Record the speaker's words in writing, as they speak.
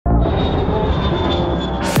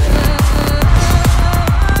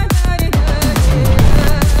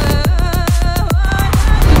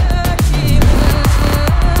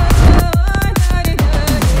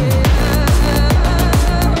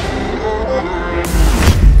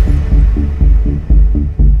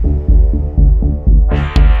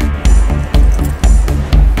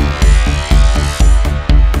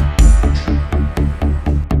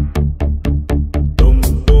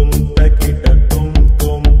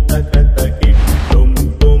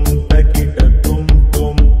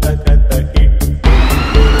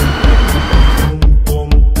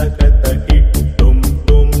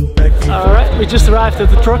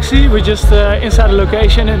arrived at the Troxy. We're just inside the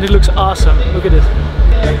location and it looks awesome. Look at this.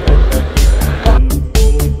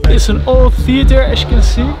 It's an old theater, as you can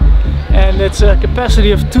see, and it's a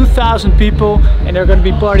capacity of 2,000 people, and they're going to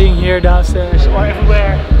be partying here downstairs or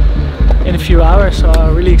everywhere in a few hours, so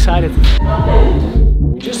I'm really excited.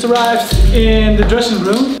 Just arrived in the dressing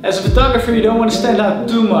room. As a photographer, you don't want to stand out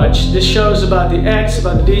too much. This show is about the acts,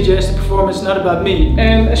 about the DJs, the performance, not about me.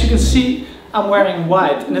 And as you can see, I'm wearing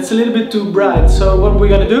white and it's a little bit too bright. So what we're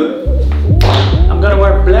gonna do? I'm gonna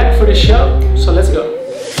wear black for this show, so let's go.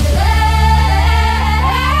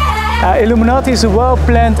 Illuminaughy is a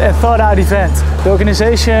well-planned and thought-out event. The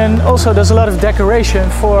organization also does a lot of decoration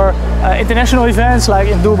for international events like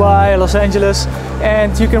in Dubai, Los Angeles,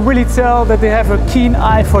 and you can really tell that they have a keen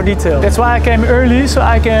eye for detail. That's why I came early, so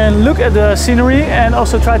I can look at the scenery and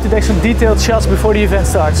also try to take some detailed shots before the event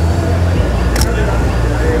starts.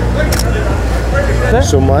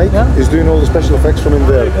 So Mike is doing all the special effects from in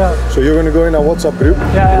there. Yeah. So you're going to go in a WhatsApp group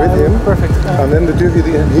with him. Perfect. And then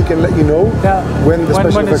he can let you know when the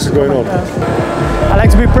special effects are going on. I like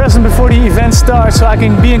to be present before the event starts so I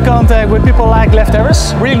can be in contact with people like Left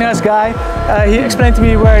Harris. Really nice guy. He explained to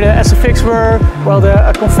me where the SFX were, where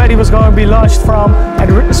the confetti was going to be launched from. And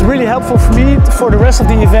it's really helpful for me for the rest of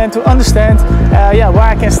the event to understand where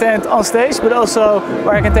I can stand on stage, but also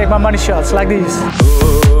where I can take my money shots like these.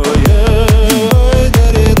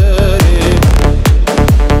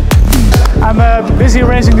 I'm busy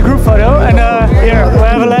arranging the group photo, and here we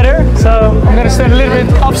have a ladder, so I'm going to stand a little bit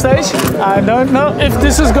upstage. I don't know if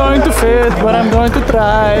this is going to fit, but I'm going to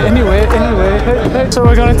try anyway. So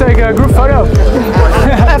we're going to take a group photo.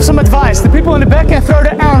 I have some advice. The people in the back can throw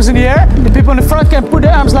their arms in the air, the people in the front can put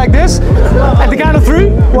their arms like this. At the count of 3,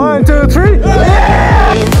 1, 2, 3.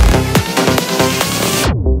 Yeah!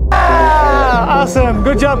 Awesome,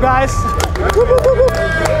 good job guys.